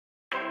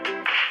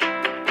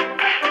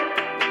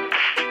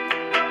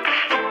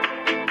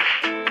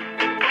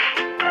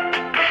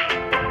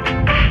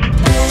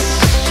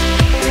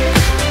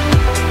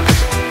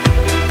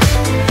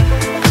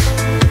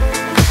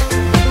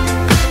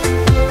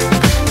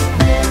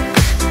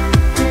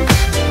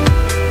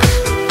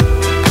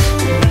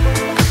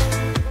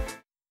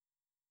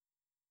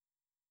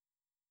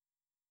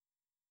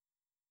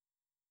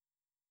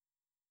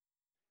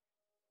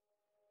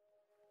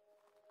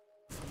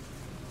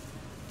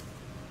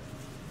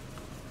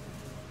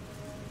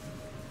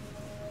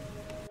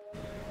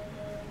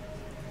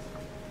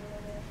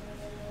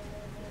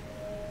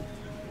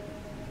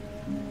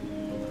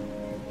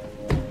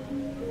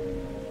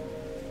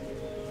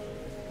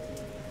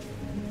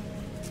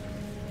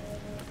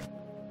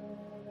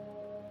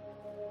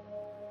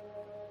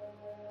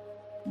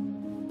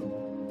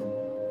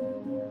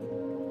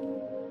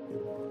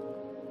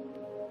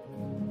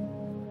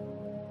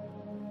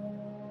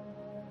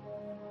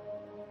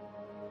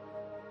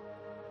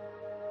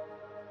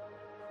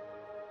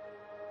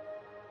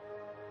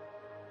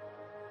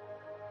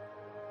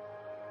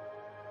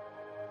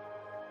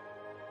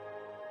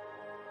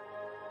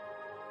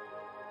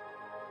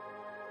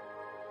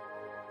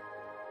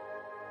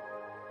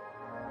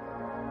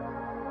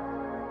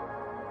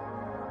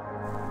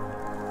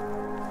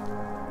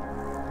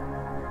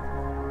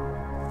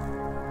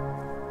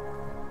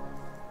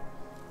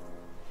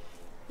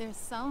There's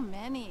so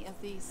many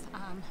of these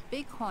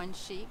bighorn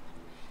sheep.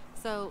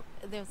 So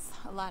there's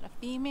a lot of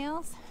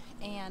females,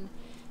 and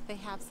they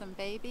have some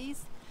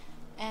babies,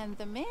 and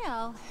the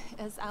male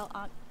is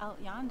out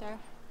yonder.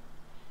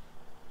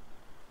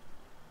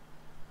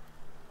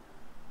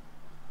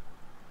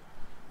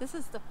 This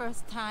is the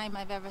first time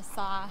I've ever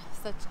saw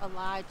such a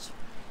large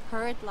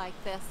herd like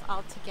this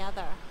all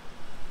together.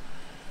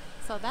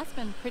 So that's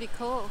been pretty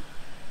cool.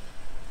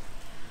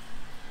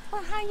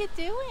 Well, how you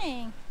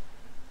doing?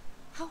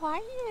 How are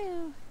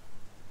you?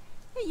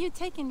 Hey, you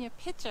taking your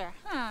picture,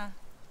 huh?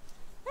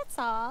 That's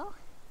all.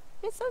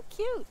 You're so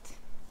cute.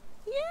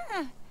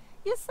 Yeah,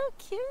 you're so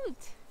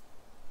cute.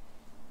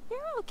 You're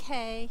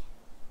okay.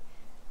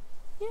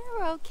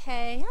 You're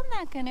okay. I'm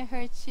not gonna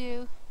hurt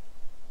you.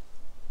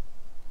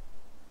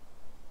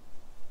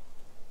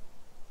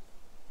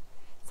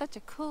 Such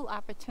a cool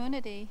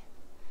opportunity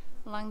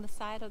along the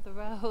side of the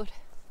road.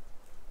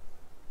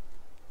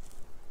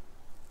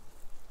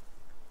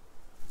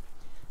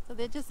 So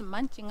they're just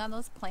munching on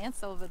those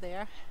plants over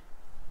there.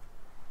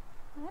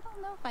 I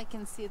don't know if I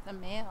can see the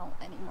male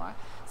anymore.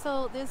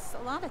 So there's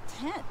a lot of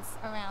tents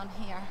around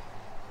here.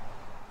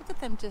 Look at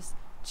them just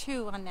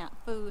chew on that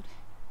food.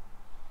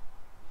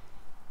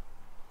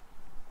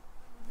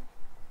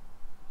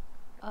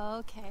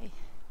 Okay,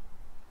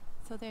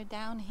 so they're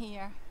down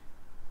here,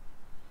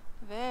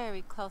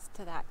 very close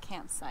to that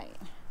campsite.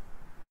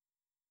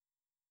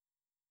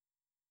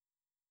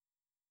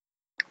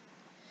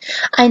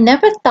 I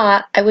never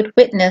thought I would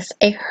witness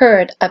a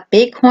herd of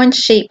bighorn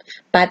sheep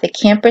by the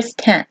camper's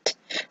tent.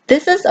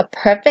 This is a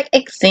perfect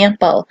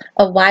example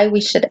of why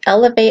we should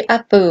elevate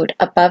our food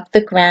above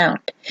the ground.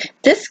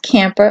 This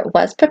camper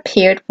was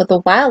prepared for the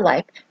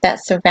wildlife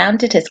that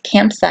surrounded his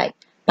campsite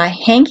by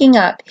hanging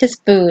up his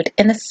food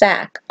in a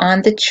sack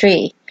on the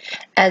tree.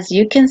 As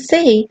you can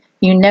see,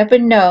 you never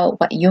know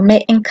what you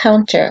may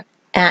encounter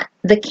at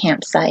the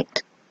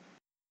campsite.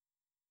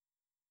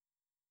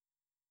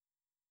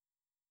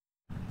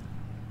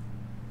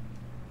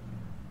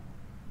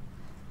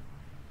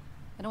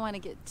 I don't want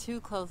to get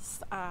too close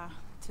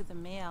to the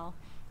male.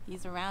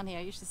 He's around here.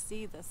 You should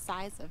see the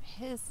size of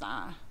his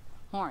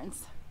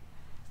horns.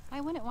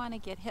 I wouldn't want to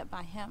get hit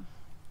by him.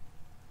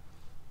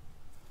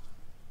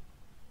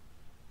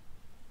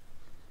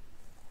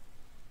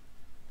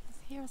 He's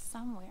here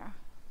somewhere.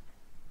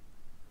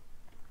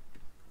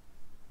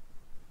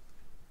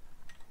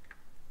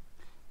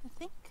 I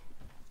think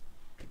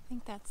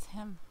that's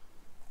him.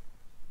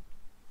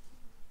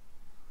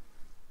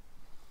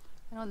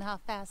 I don't know how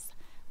fast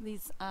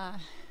these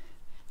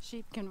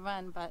sheep can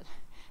run, but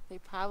they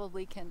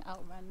probably can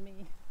outrun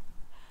me.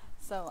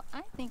 So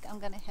I think I'm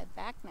gonna head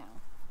back now.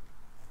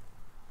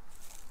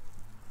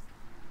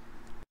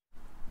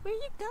 Where are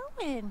you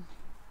going?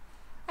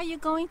 Are you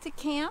going to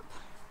camp?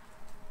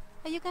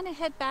 Are you gonna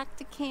head back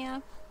to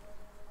camp?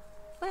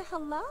 Well,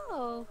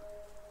 hello.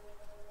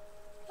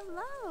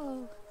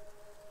 Hello.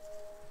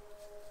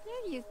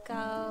 There you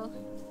go.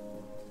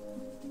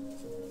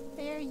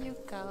 There you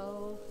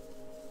go.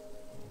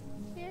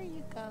 There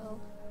you go.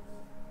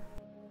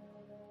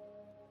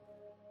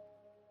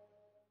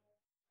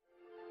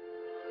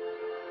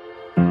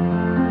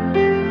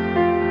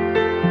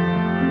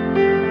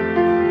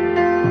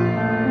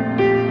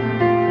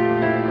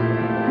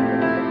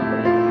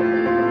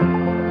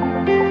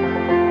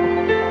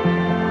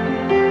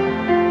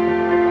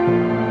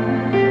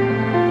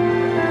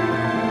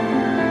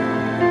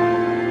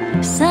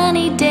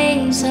 Sunny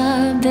days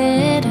are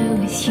better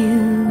with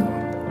you.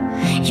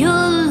 Your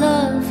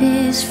love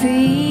is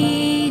freedom.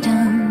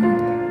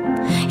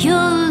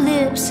 Your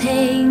lips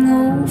hang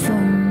over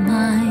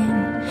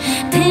mine.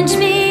 Pinch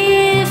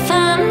me if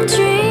I'm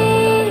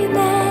dreaming.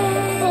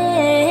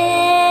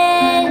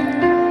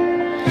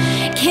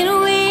 Can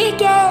we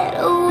get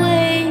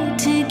away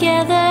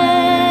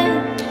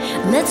together?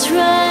 Let's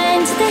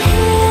run to the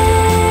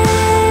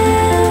hills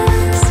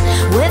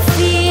where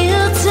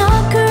fields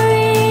are green.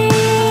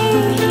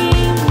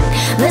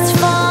 Let's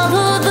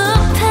follow the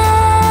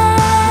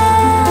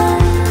path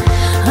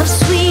of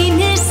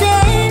sweetness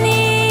and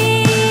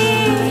ease.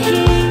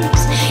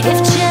 If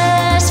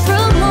just for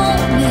a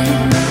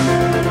moment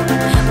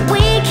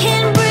we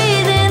can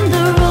breathe in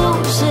the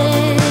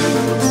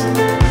roses.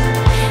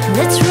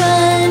 Let's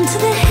run to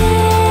the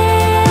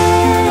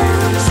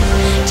hills,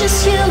 just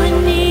you and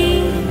me.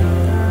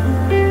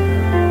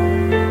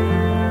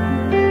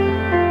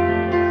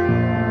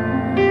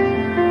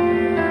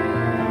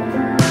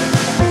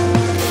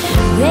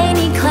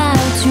 Rainy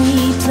clouds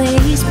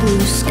replace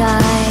blue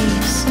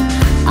skies.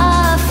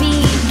 Our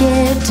feet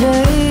get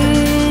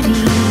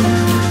dirty.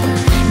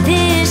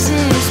 This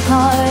is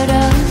part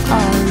of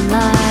our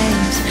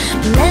lives.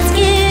 Let's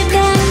get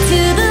back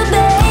to the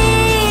basics.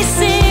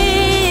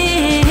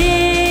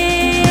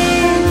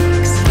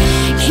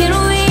 Can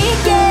we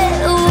get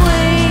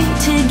away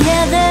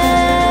together?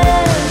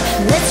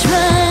 Let's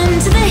run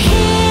to the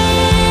hills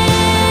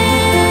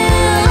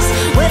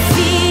where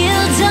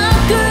fields are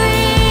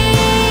green.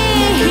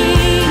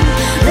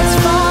 Let's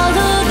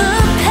follow the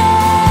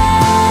path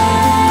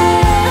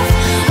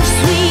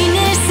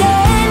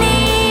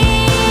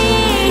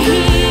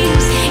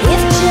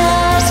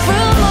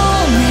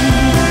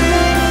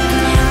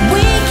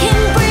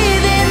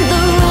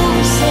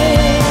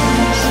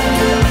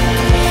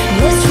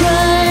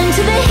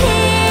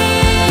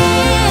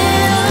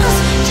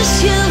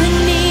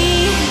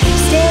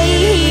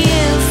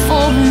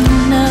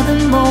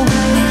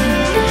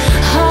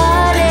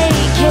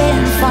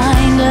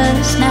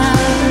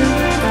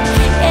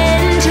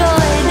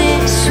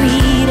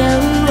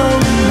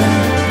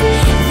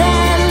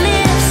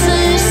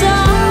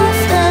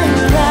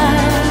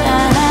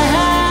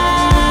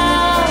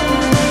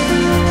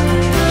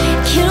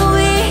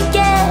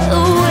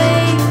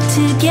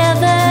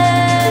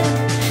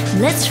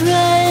Let's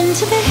run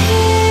to the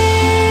hills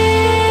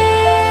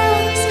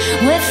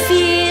where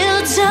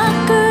fields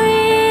are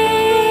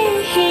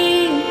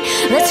green.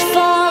 Let's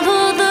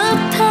follow the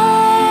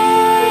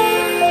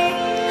path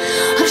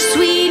of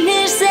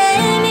sweetness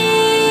and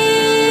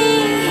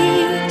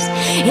ease.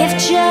 If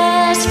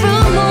just for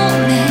a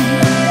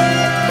moment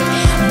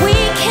we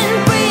can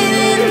breathe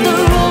in the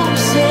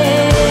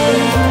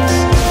roses.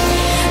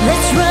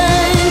 Let's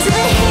run to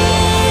the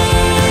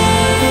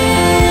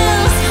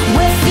hills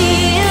where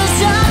fields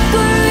are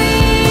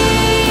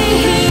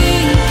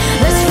green.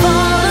 Let's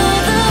follow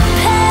the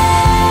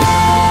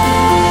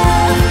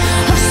path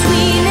of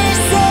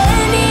sweetness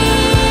and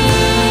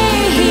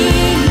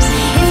ease.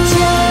 If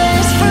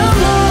just for a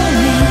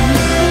moment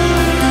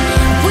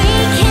we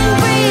can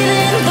breathe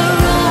in the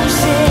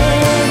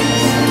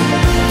roses.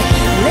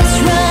 Let's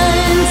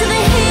run to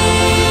the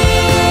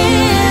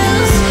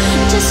hills,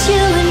 just you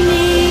and me.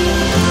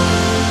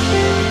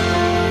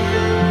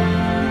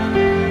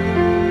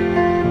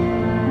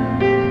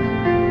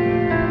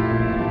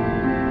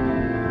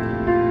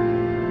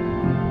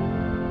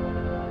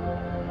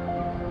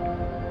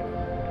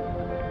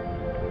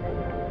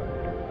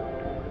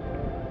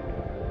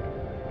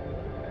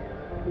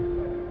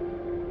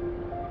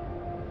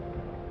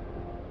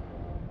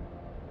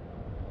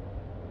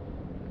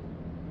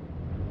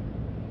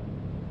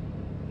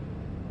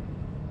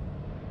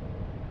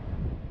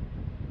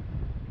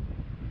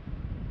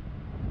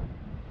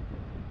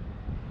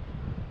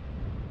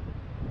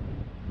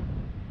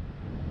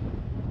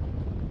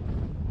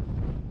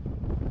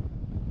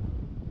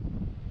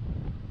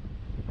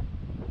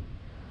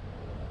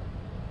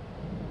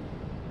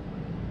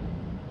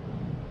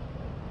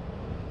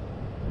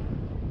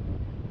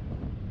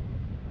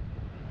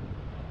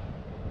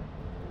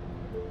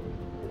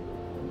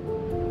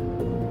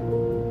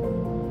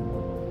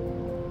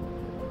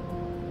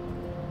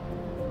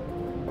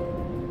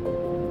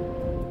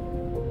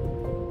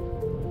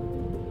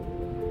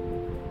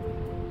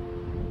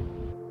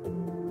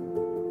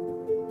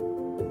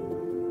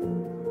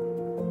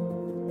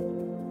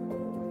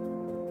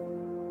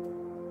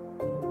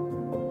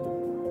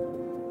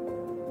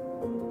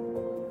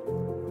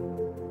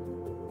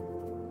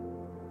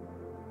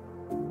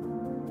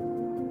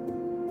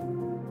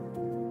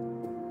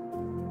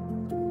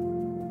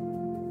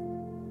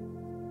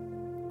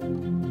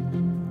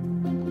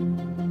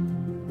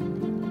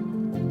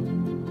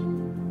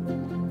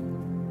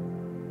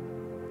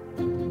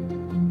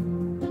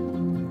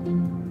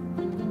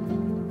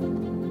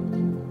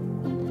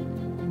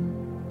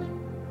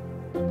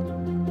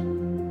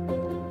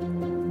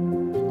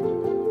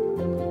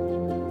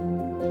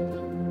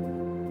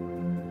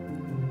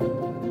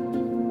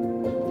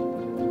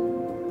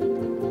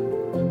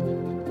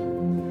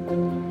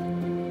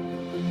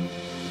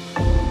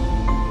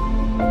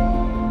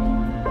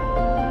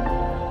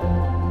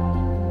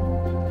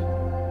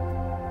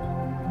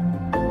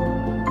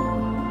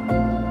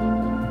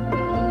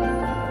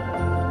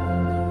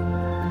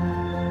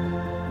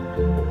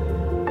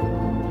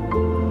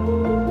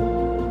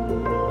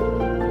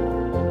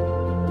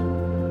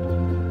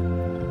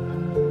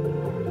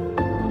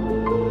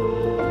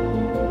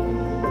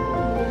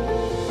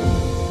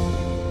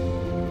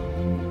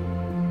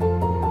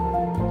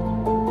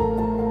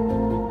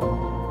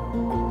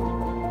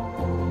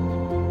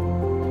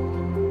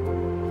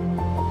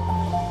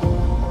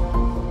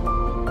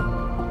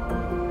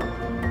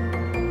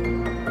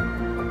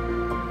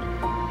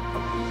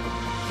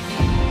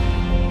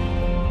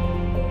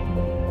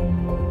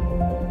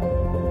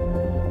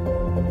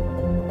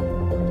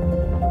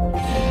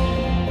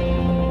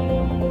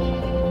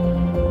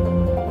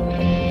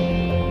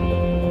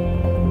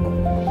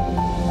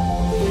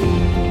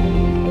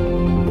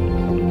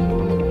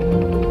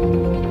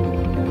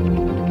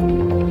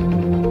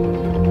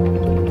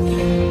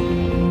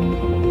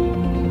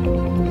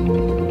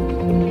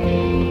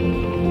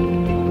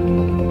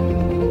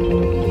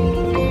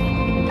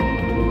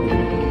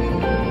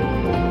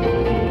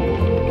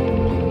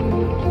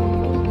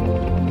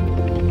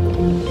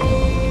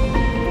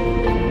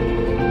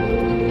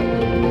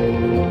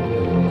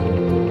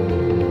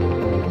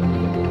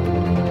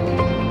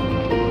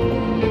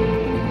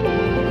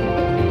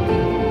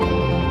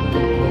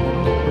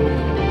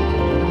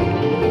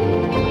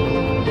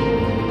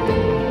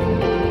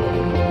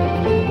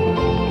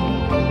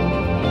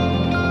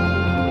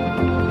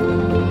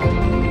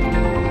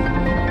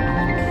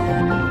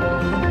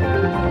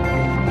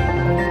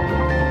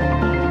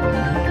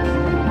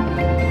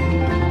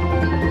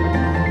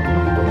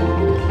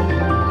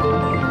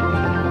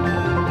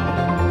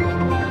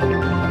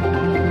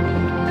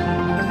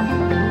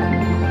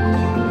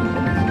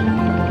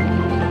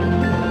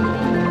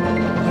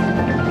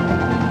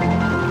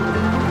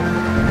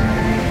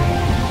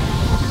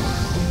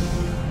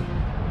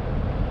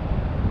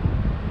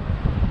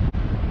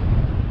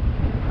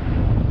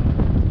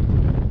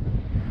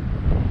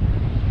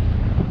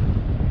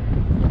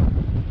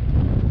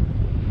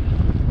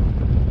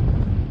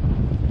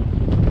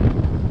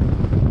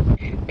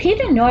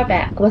 Peter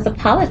Norbeck was a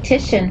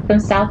politician from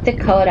South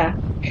Dakota.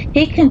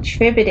 He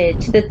contributed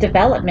to the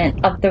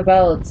development of the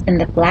roads in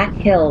the Black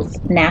Hills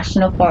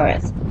National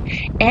Forest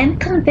and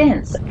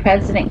convinced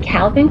President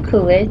Calvin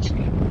Coolidge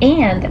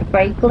and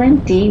Franklin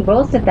D.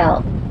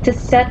 Roosevelt to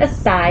set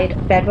aside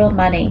federal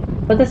money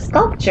for the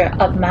sculpture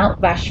of Mount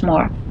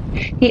Rushmore.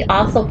 He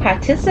also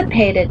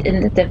participated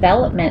in the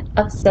development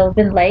of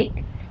Sylvan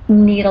Lake,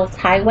 Needles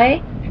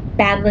Highway,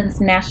 Badlands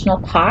National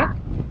Park,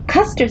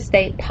 Custer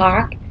State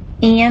Park,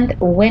 and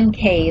Wind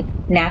Cave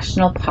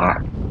National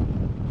Park.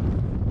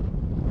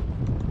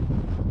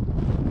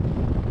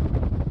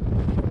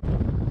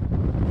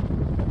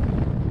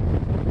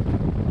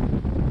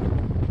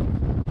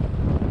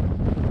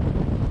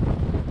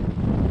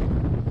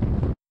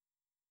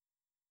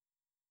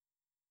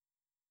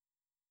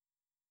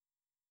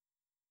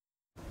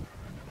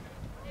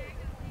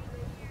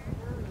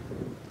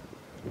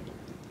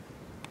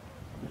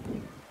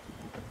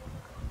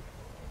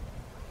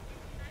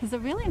 There's a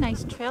really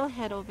nice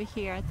trailhead over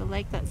here at the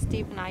lake that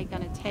Steve and I are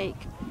going to take.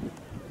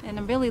 And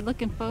I'm really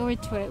looking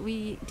forward to it.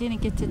 We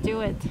didn't get to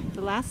do it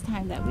the last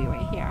time that we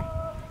were here.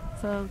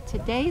 So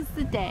today's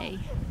the day.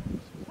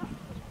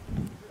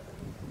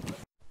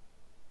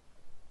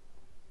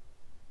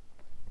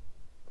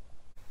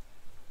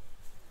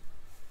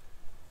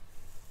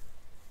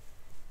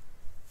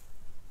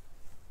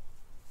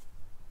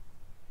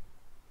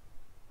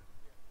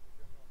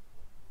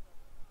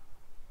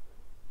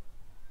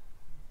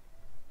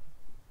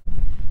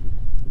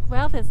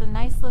 Well, there's a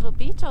nice little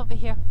beach over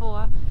here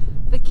for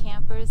the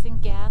campers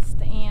and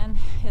guests, and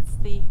it's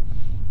the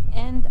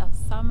end of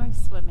summer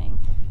swimming.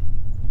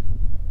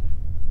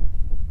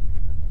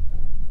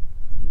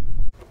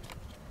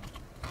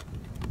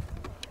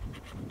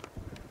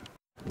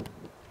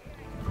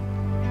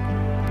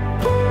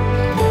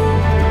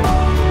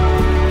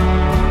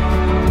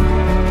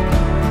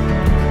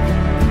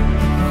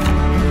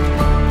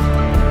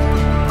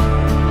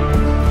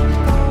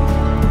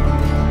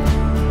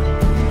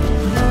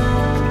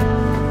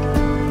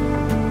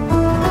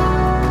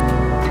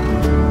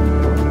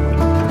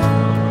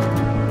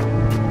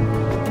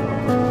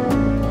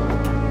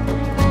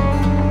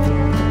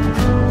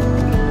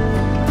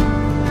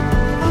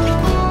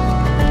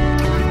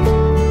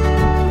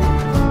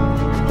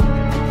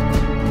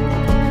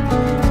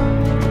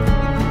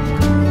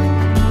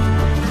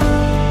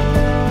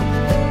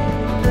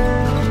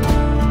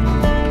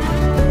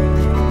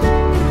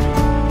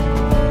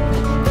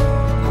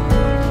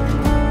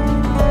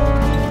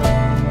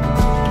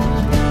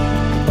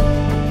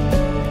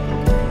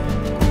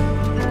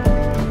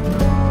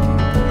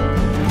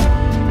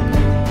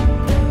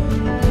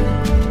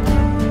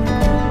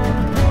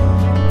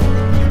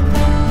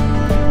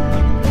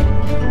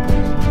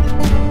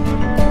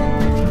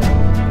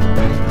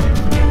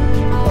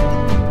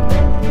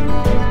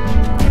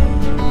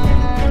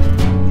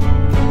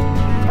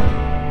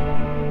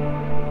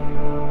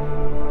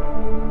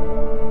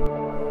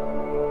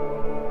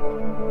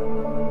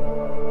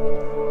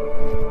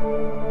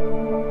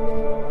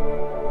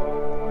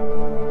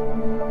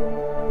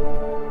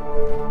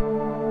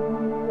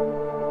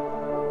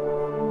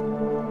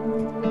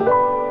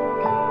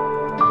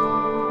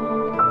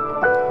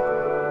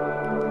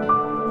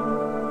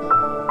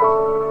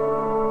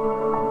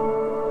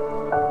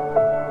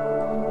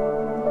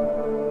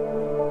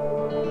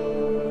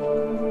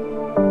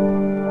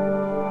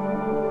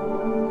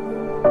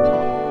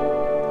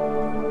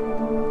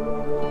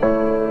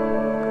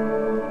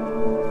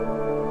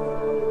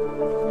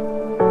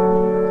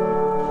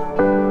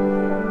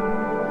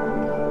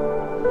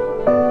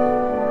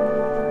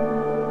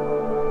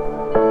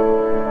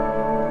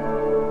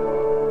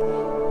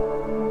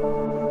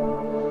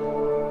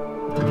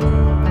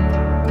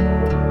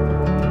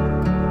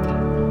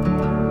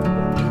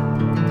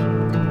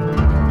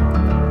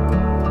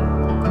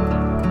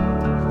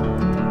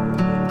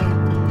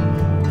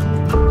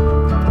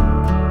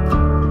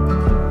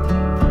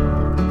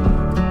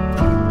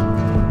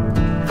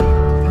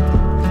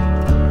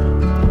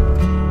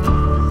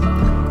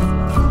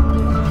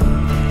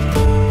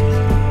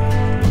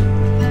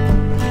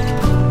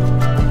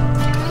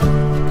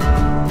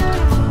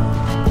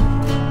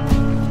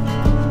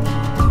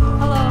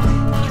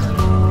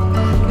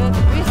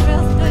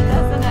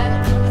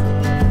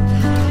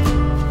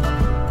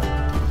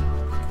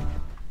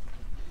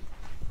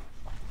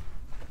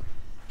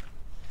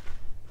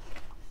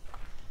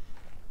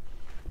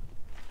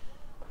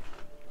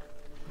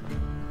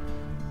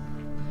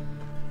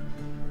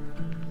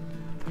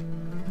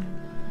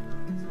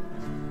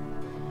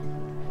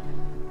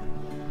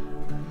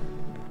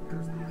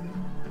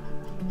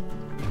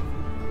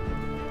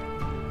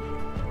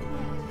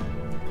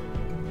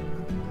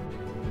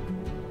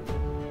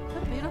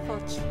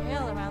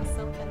 Trail around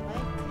Sylvan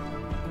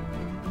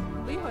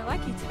Lake. We were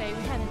lucky today.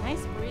 We had a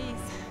nice breeze.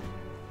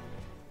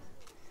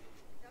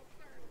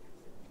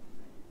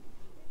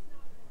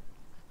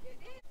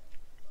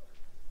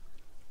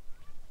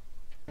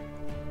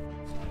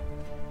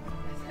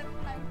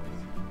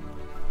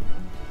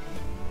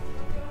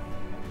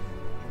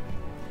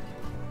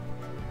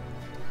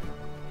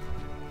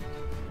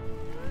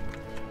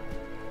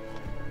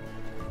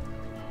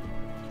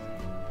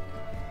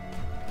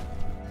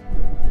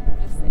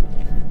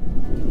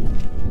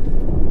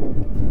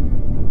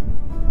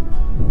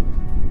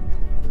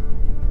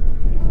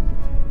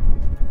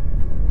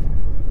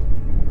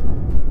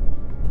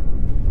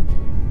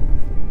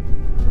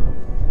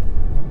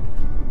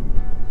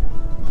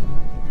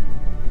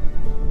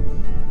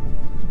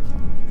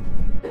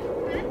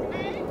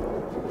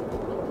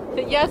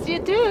 Yes, you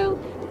do.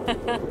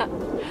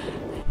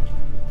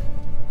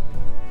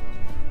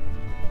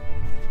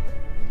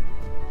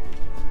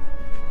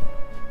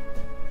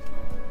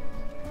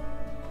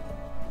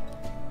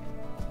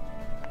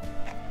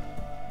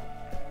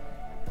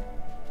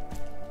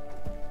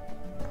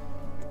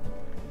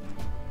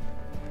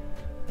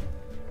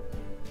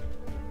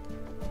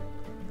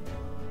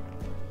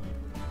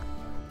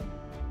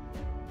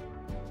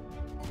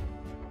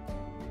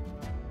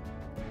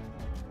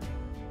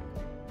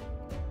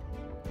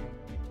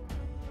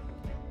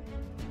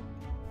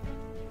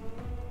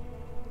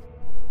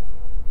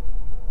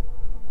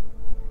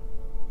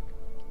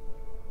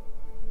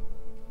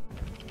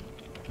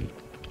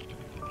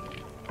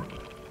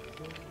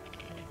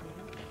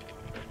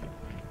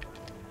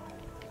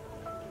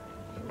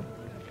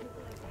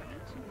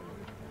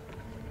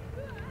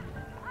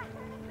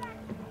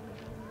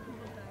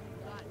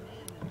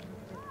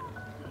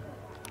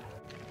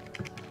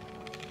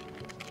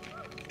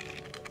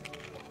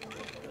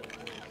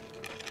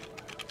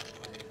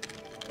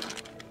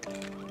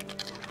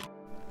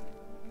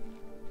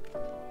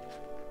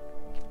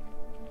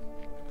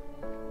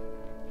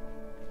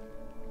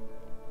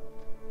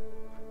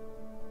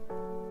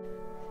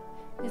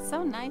 It's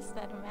so nice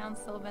that around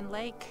Sylvan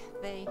Lake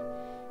they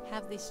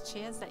have these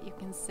chairs that you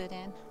can sit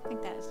in. I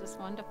think that is just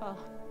wonderful.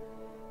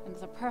 And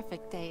it's a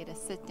perfect day to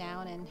sit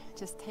down and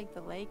just take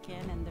the lake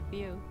in and the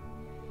view.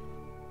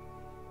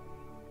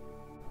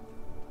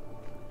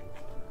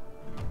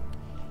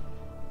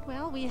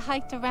 Well, we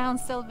hiked around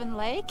Sylvan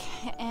Lake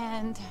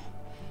and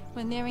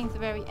we're nearing the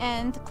very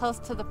end, close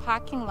to the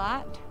parking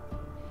lot.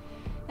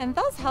 And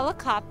those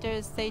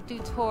helicopters, they do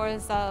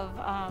tours of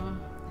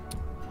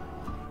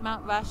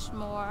Mount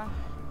Rushmore,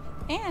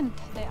 and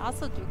they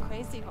also do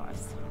Crazy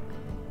Horse.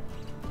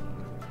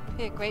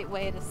 Be a great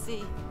way to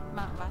see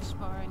Mount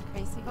Rushmore and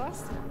Crazy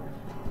Horse.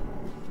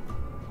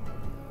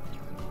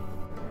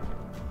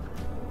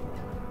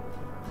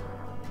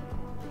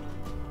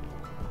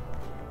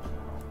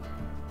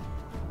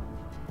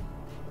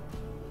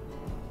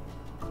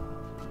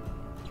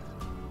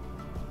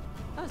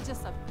 That was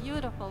just a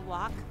beautiful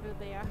walk through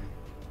there.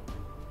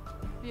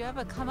 If you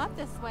ever come up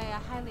this way, I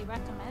highly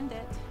recommend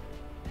it.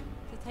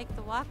 To take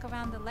the walk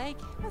around the lake.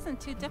 It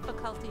wasn't too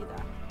difficult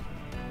either.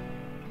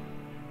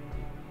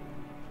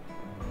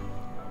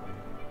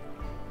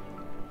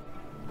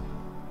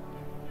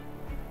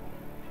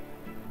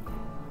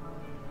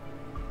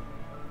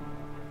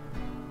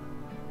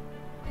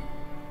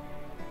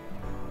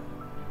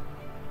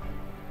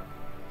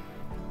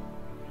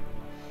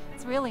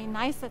 It's really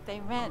nice that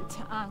they rent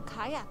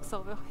kayaks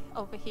over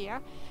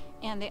here,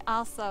 and they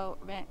also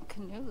rent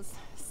canoes.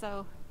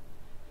 So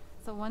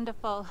it's a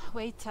wonderful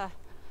way to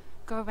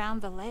go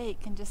around the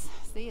lake and just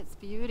see its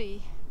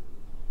beauty.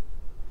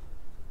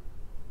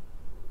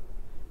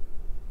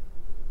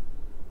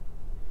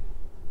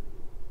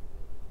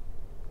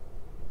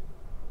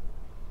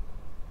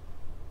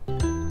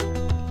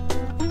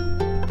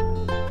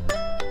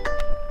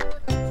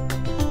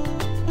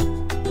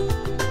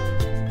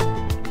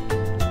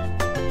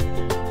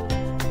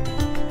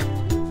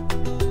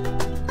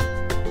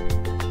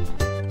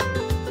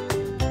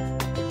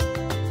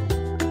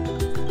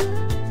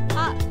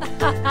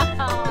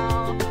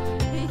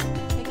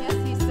 I guess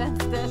he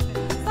sensed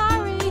it.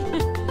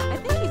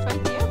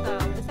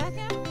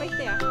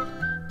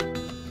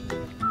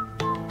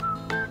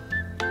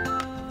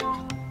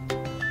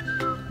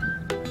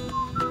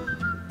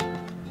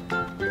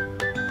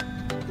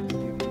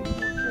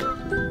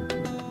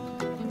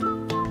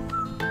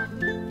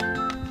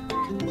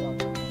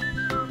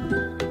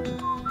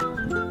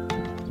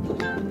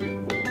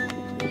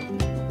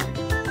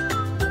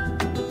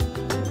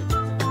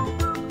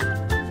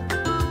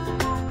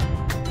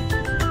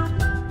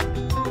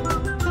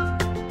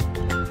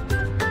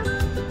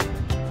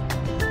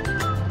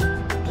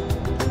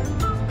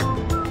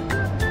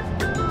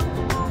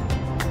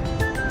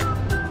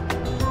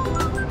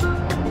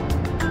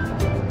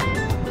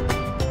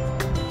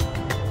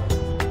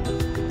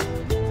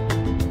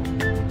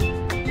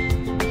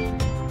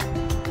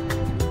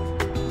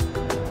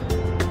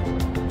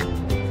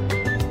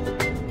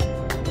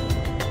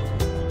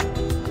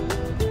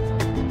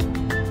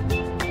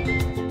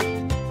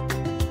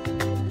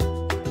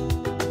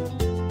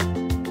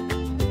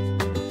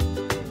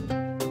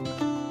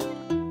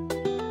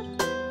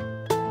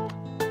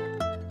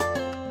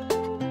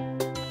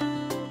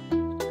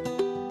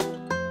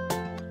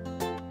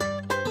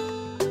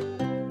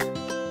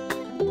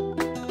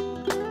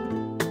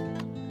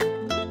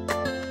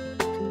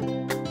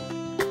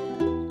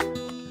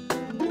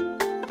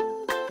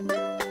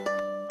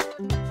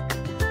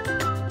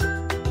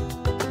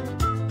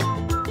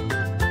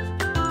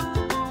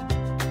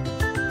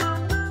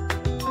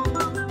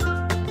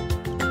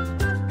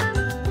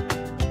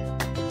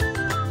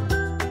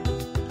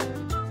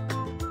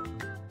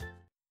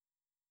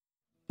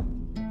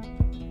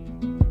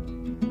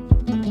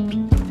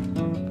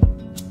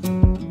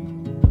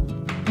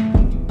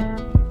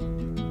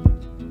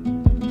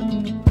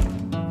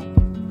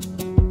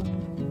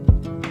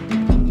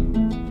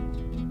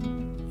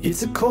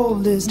 It's the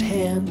coldest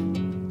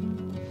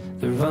hand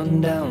that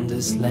run down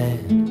this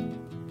land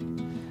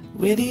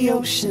where the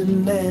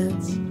ocean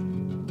lands.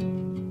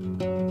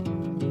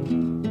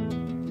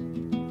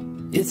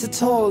 It's the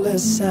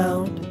tallest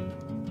sound,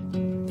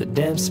 the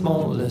damn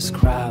smallest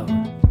crowd,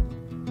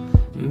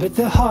 but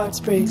their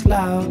hearts break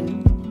loud.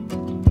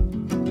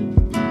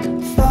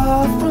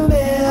 Far from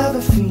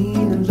ever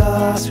feeling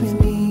lost with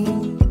me,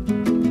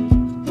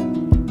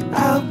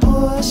 I'll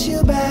push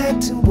you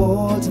back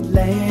towards the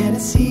land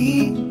and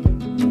sea.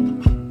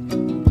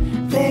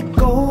 They're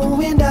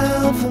going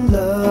down for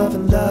love,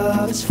 and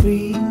love is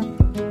free.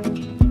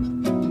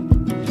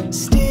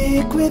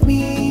 Stick with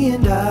me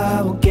and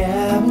I will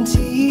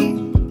guarantee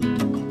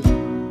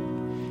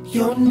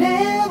you're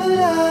never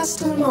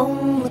lost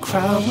among the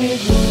crowd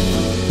with me.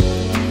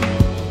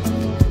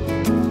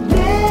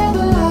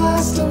 Never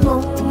lost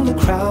among the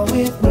crowd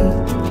with me.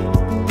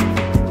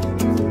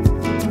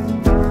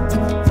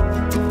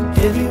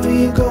 Everywhere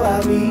you go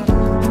I'll be.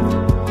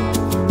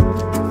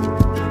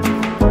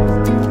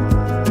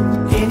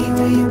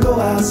 Anywhere you go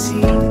I'll see.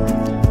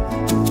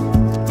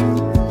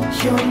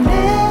 You're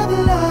never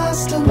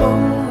lost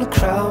among the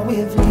crowd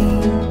with me.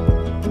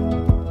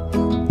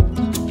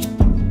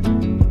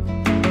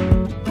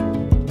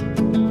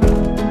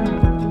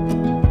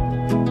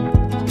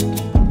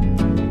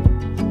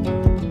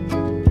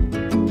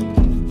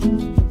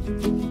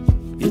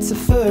 It's the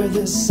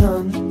furthest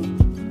sun,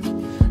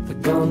 the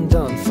gun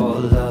done for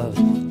love.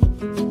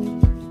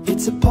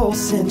 It's a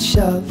pulse and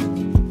shove.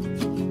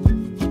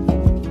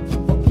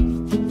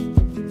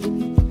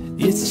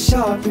 It's the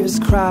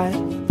sharpest cry.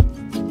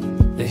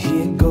 The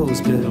here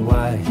goes, but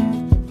why?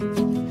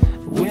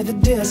 Where the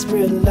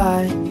desperate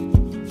lie.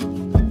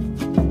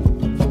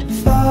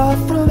 Far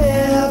from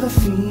ever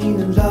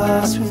feeling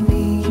lost with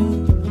me,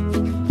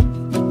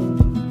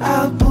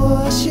 I'll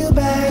push you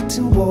back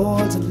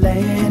towards the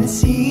land and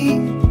sea.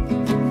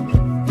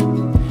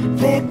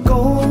 They're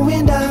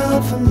going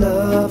down for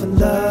love, and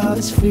love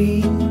is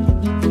free.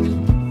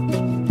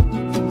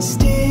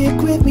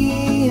 Stick with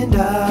me and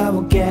I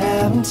will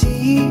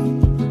guarantee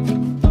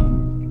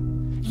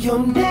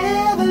you're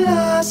never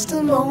lost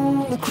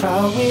among the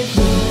crowd with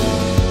me.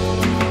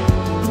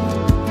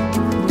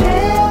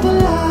 Never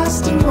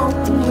lost among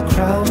the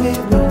crowd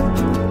with me.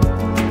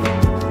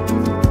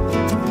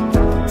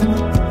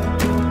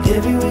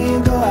 Everywhere you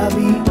go I'll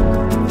be.